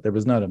 copies of it. There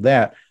was none of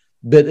that,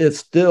 but it's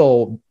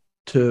still,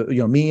 to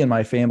me and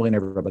my family and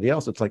everybody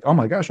else, it's like, oh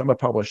my gosh, I'm a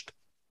published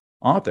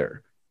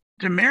author.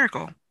 It's a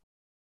miracle.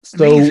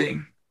 So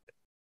Amazing.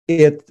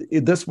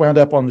 This wound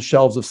up on the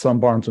shelves of some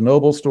Barnes and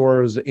Noble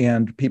stores,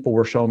 and people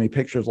were showing me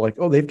pictures like,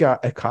 oh, they've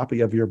got a copy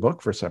of your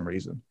book for some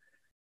reason.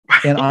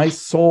 And I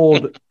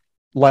sold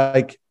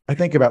like, I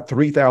think about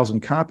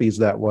 3,000 copies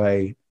that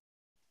way,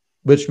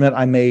 which meant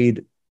I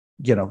made,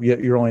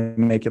 you're only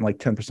making like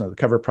 10% of the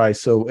cover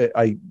price. So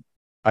I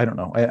don't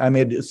know, I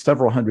made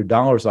several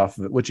 $100s off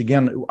of it, which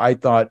again, I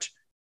thought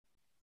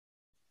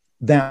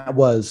that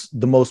was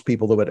the most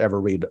people that would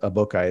ever read a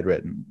book I had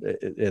written.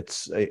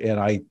 And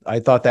I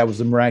thought that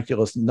was a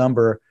miraculous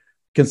number,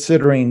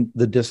 considering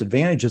the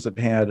disadvantages it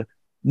had,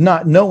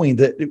 not knowing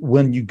that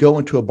when you go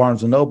into a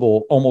Barnes and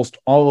Noble, almost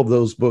all of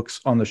those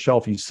books on the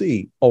shelf you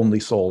see only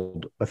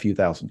sold a few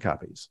thousand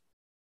copies.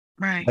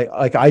 Right.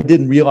 Like I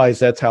didn't realize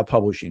that's how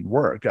publishing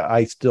worked.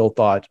 I still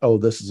thought, oh,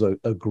 this is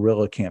a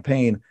guerrilla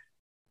campaign.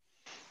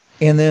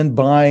 And then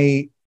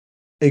by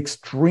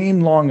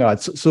extreme long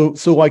odds, so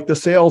like the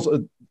sales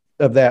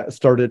of that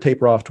started to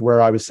taper off to where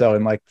I was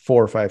selling like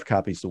 4 or 5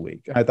 copies a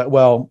week. I thought,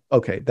 well,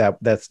 okay,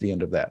 that's the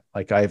end of that.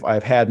 Like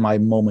I've had my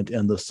moment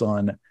in the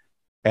sun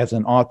as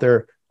an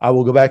author. I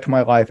will go back to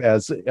my life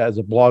as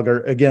a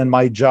blogger. Again,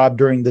 my job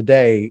during the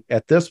day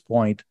at this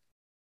point,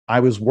 I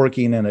was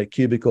working in a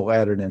cubicle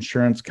at an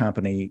insurance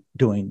company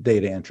doing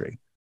data entry.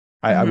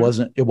 It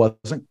wasn't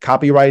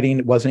copywriting.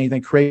 It wasn't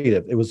anything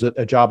creative. It was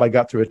a job I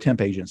got through a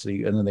temp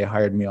agency, and then they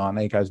hired me on.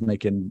 I think I was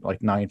making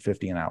like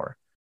 $9.50 an hour.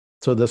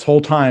 So this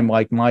whole time,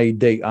 like my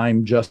day,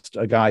 I'm just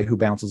a guy who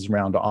bounces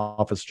around to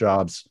office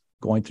jobs,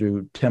 going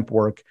through temp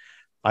work.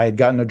 I had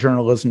gotten a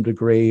journalism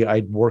degree.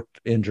 I'd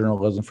worked in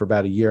journalism for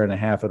about 1.5 years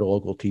at a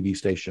local TV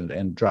station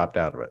and dropped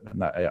out of it.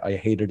 And I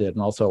hated it.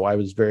 And also I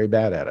was very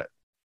bad at it.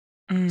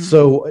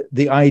 So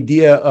the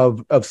idea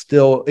of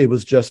still, it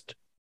was just,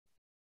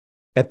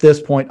 at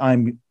this point,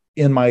 I'm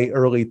in my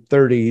early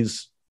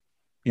 30s.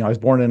 I was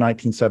born in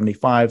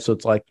 1975. So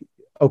it's like,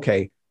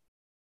 okay,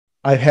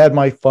 I've had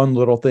my fun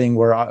little thing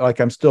where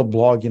I'm still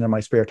blogging in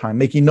my spare time,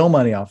 making no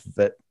money off of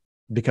it.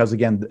 Because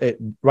again,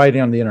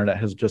 writing on the internet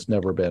has just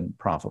never been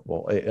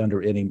profitable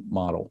under any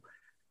model.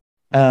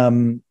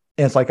 And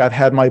it's like I've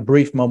had my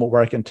brief moment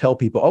where I can tell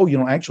people,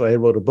 oh, actually I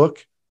wrote a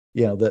book,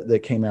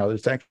 that came out.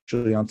 It's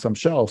actually on some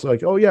shelves. So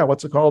like, oh yeah,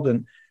 what's it called?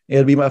 And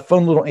it'd be a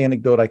fun little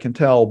anecdote I can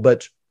tell,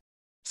 but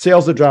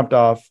sales have dropped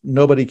off.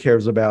 Nobody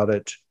cares about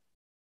it.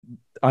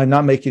 I'm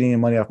not making any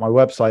money off my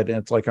website. And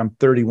it's like, I'm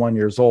 31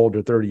 years old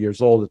or 30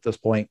 years old at this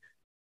point.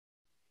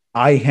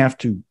 I have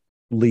to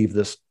leave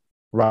this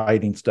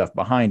writing stuff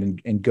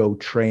behind and go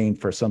train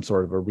for some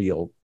sort of a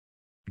real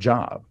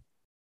job.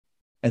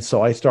 And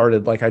so I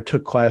started, I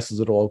took classes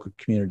at a local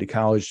community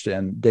college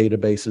and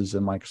databases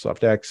and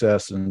Microsoft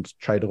Access, and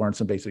tried to learn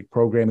some basic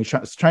programming,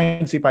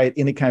 trying to see if I had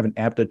any kind of an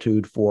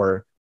aptitude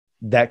for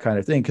that kind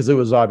of thing. Because it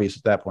was obvious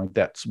at that point,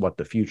 that's what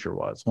the future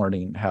was,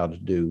 learning how to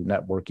do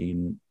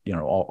networking,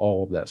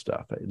 all of that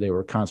stuff. They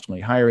were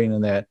constantly hiring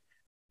in that,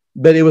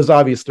 but it was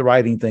obvious the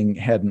writing thing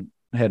hadn't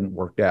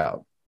worked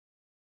out.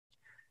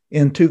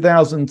 In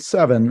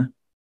 2007,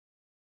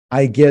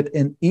 I get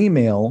an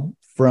email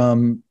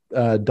from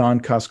Don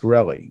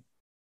Coscarelli,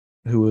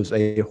 who was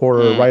a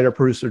horror writer,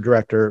 producer,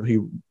 director. He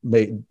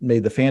made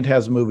the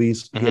Phantasm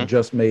movies. He had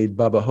just made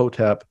Bubba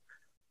Hotep,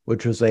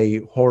 which was a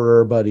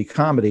horror buddy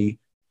comedy,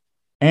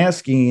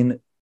 asking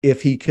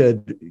if he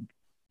could,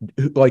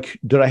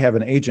 did I have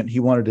an agent?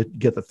 He wanted to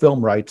get the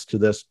film rights to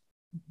this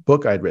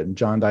book I'd written,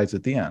 John Dies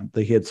at the End.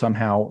 That he had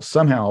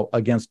somehow,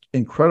 against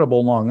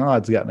incredible long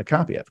odds, gotten a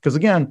copy of. Because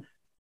again,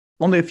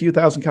 only a few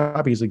thousand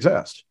copies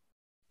exist.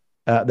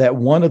 That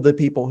one of the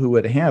people who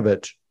would have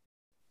it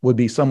would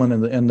be someone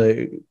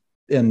who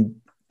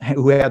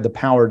had the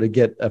power to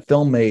get a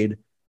film made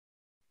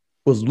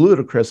was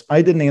ludicrous.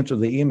 I didn't answer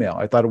the email.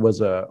 I thought it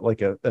was a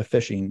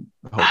phishing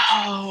hoax.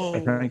 Oh.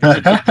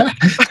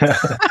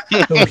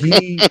 So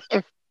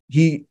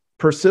he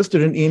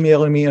persisted in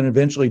emailing me, and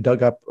eventually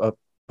dug up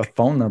a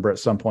phone number at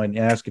some point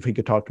and asked if he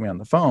could talk to me on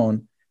the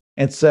phone,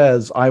 and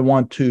says, I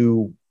want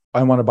to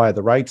buy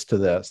the rights to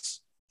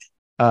this.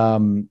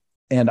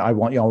 and I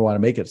want to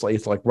make it.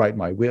 It's like right in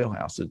my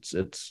wheelhouse. It's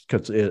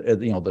because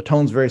the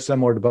tone's very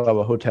similar to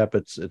Bubba Hotep.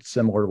 It's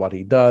similar to what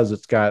he does.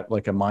 It's got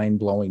like a mind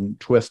blowing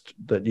twist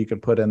that you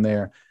can put in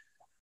there.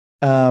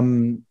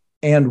 And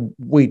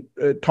we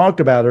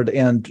talked about it,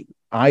 and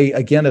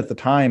again at the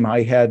time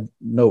I had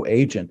no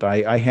agent.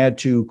 I had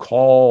to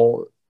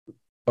call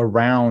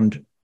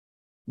around.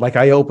 Like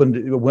I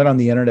went on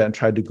the internet and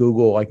tried to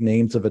Google like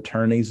names of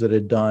attorneys that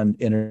had done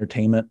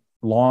entertainment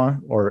law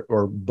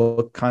or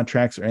book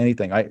contracts or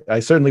anything. I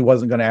certainly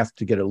wasn't going to ask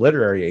to get a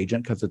literary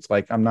agent, because it's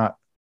like I'm not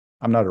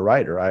a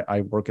writer.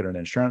 I work at an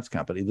insurance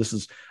company.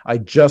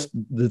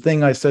 The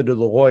thing I said to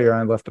the lawyer,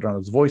 I left it on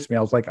his voicemail.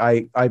 I was like,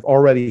 I've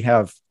already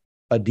have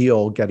a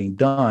deal getting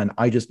done.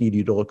 I just need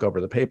you to look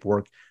over the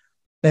paperwork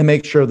and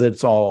make sure that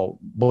it's all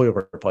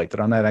boilerplate, that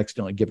I'm not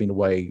accidentally giving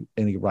away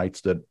any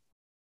rights that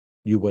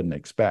you wouldn't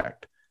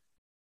expect.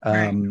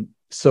 Right.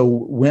 So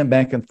went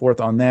back and forth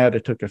on that.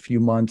 It took a few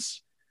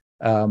months.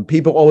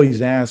 People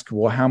always ask,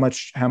 well, how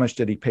much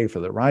did he pay for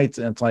the rights?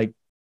 And it's like,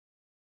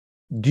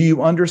 do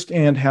you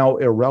understand how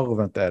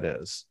irrelevant that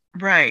is?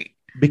 Right.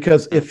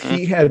 Because if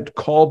he had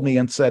called me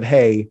and said,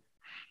 hey,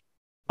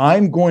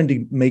 I'm going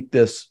to make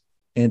this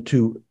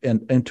into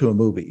a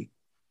movie,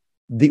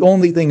 the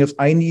only thing is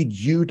I need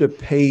you to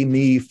pay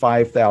me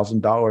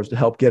 $5,000 to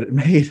help get it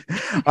made,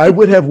 I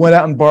would have went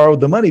out and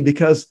borrowed the money,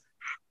 because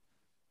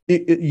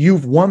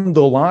you've won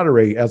the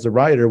lottery as a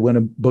writer when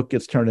a book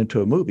gets turned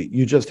into a movie.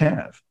 You just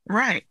have.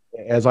 Right.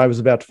 As I was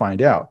about to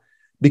find out.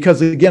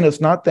 Because again, it's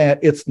not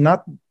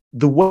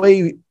the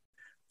way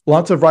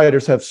lots of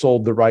writers have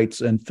sold the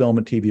rights and film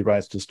and TV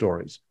rights to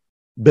stories.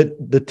 But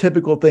the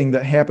typical thing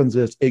that happens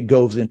is it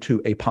goes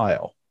into a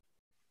pile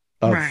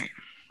of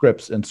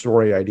scripts and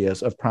story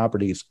ideas of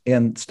properties,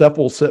 and stuff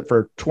will sit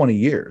for 20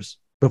 years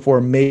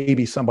before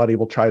maybe somebody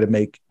will try to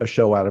make a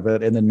show out of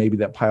it. And then maybe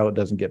that pilot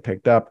doesn't get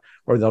picked up,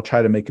 or they'll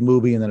try to make a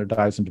movie and then it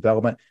dies in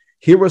development.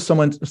 Here was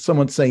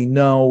someone saying,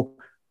 no,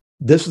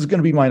 this is going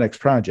to be my next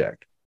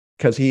project.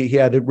 Because he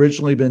had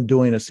originally been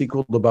doing a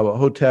sequel to Bubba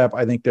Hotep.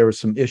 I think there were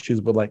some issues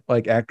with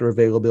like actor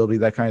availability,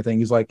 that kind of thing.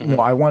 He's like,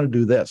 no, I want to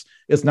do this.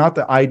 It's not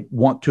that I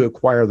want to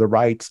acquire the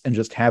rights and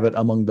just have it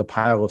among the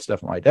pile of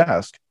stuff on my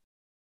desk.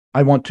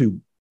 I want to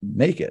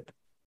make it.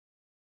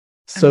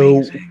 So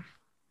amazing.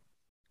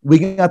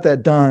 We got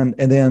that done.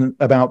 And then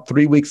about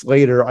 3 weeks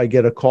later, I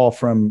get a call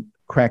from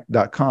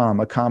crack.com,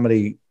 a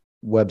comedy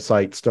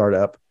website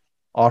startup,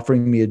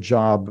 offering me a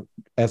job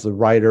as a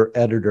writer,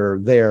 editor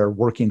there,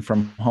 working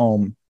from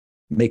home,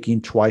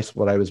 making twice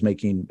what I was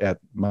making at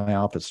my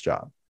office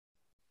job.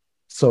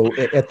 So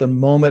at the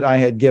moment I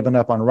had given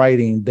up on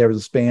writing, there was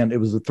a span, it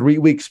was a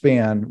 3-week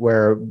span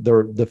where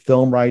the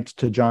film rights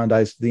to John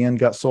Dice at the End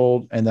got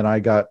sold. And then I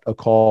got a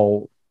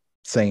call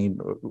saying,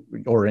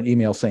 or an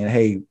email saying,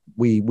 hey,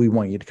 we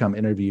want you to come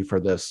interview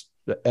for the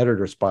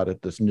editor spot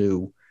at this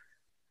new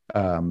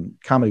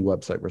comedy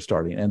website we're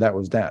starting. And that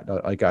was that.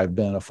 Like I've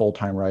been a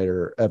full-time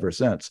writer ever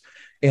since.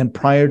 And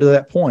prior to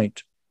that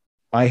point,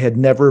 I had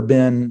never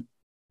been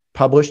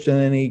published in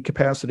any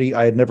capacity.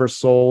 I had never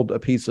sold a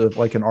piece of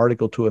like an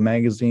article to a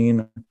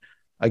magazine.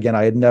 Again,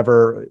 I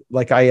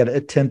had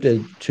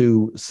attempted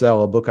to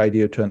sell a book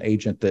idea to an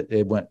agent that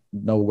it went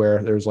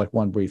nowhere. There was like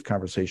one brief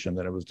conversation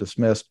that it was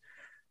dismissed.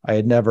 I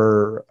had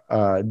never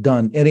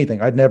done anything.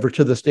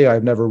 To this day,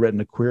 I've never written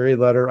a query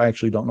letter. I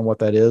actually don't know what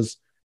that is.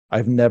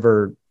 I've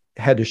never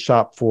had to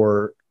shop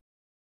for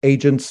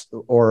agents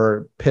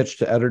or pitch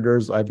to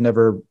editors. I've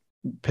never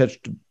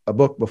pitched a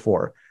book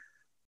before.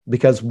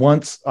 Because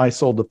once I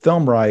sold the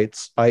film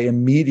rights, I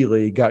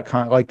immediately got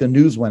like the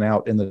news went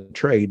out in the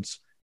trades,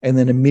 and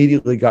then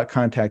immediately got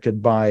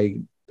contacted by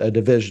a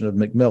division of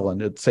Macmillan.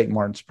 It's St.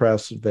 Martin's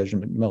Press, division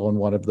Macmillan,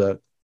 one of the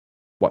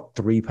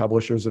 3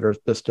 publishers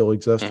that still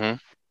exist,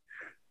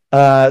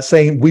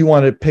 saying we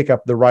want to pick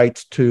up the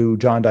rights to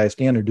John Dice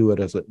and do it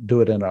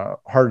in a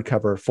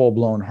hardcover,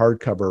 full-blown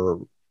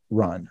hardcover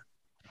run.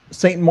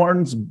 St.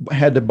 Martin's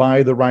had to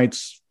buy the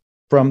rights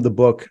from the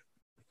book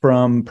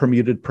from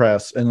Permuted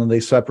Press, and then they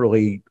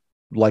separately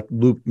like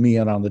looped me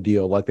in on the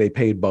deal. Like they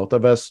paid both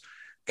of us.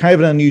 Kind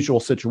of an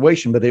unusual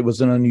situation, but it was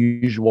an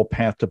unusual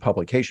path to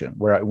publication,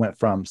 where I went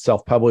from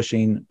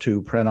self-publishing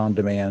to print on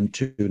demand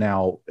to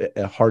now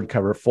a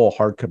full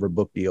hardcover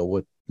book deal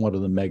with one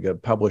of the mega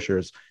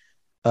publishers.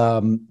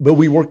 But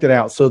we worked it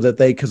out so that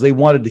because they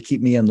wanted to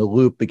keep me in the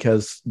loop,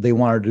 because they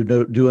wanted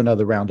to do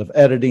another round of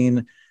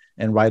editing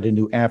and write a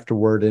new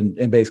afterword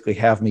and basically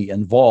have me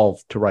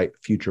involved to write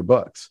future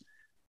books.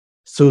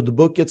 So the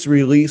book gets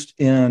released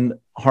in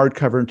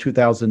hardcover in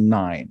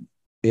 2009.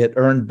 It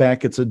earned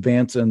back its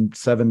advance in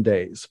 7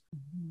 days,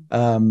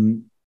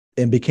 and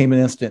became an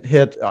instant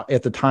hit.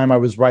 At the time I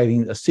was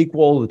writing a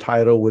sequel. The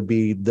title would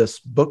be "This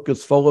Book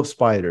is Full of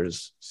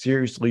Spiders.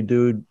 Seriously,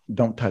 dude,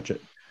 don't touch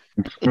it."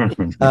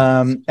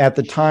 At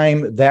the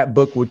time, that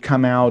book would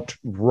come out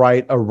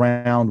right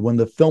around when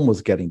the film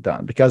was getting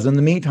done, because in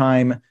the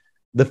meantime,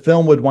 the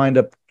film would wind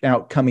up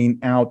coming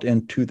out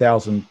in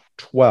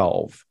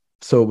 2012.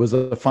 So it was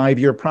a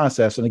 5-year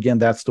process. And again,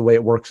 that's the way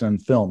it works in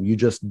film. You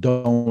just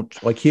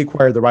don't, like, he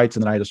acquired the rights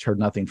and then I just heard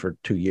nothing for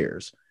 2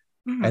 years.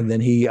 And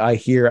then I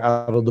hear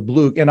out of the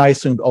blue, and I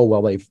assumed, oh,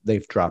 well,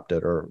 they've dropped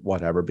it or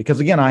whatever. Because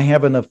again, I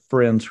have enough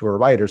friends who are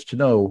writers to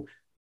know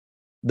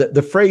that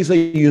the phrase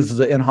they use is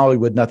that in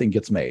Hollywood, nothing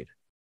gets made.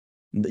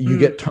 You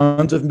get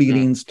tons of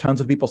meetings,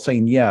 tons of people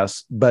saying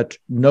yes, but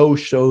no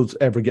shows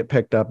ever get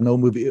picked up. No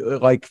movie,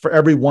 like for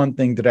every one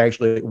thing that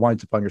actually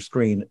winds up on your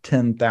screen,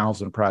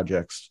 10,000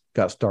 projects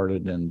got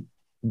started and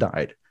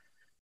died.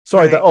 So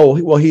I thought,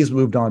 oh, well, he's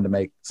moved on to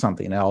make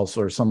something else,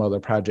 or some other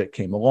project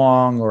came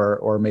along,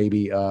 or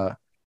maybe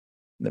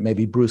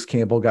Bruce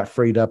Campbell got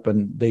freed up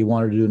and they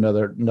wanted to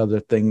do another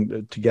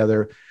thing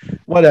together,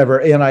 whatever.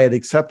 And I had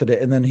accepted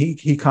it. And then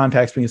he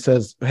contacts me and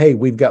says, hey,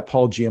 we've got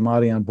Paul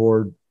Giamatti on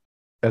board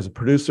as a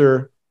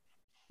producer.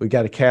 We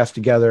got a cast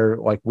together.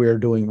 Like we're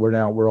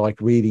like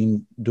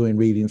doing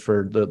readings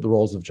for the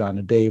roles of John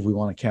and Dave. We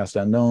want to cast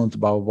unknowns,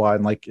 blah, blah, blah.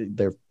 And like,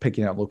 they're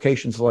picking out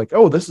locations. So like,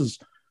 this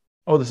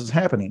is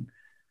happening.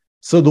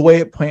 So the way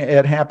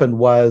it happened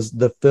was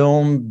the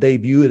film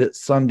debuted at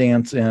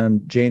Sundance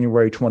in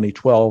January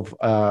 2012.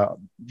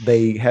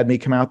 They had me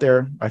come out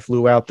there. I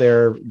flew out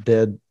there,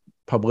 did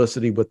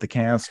publicity with the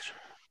cast,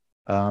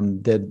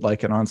 did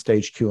like an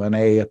onstage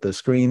Q&A at the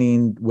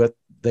screening.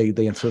 They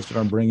insisted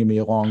on bringing me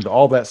along to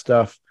all that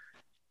stuff.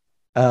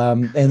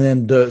 And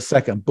then the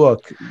second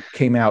book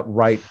came out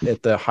right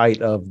at the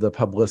height of the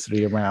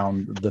publicity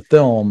around the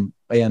film.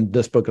 And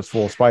This Book is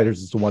Full of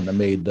Spiders is the one that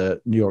made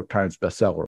the New York Times bestseller.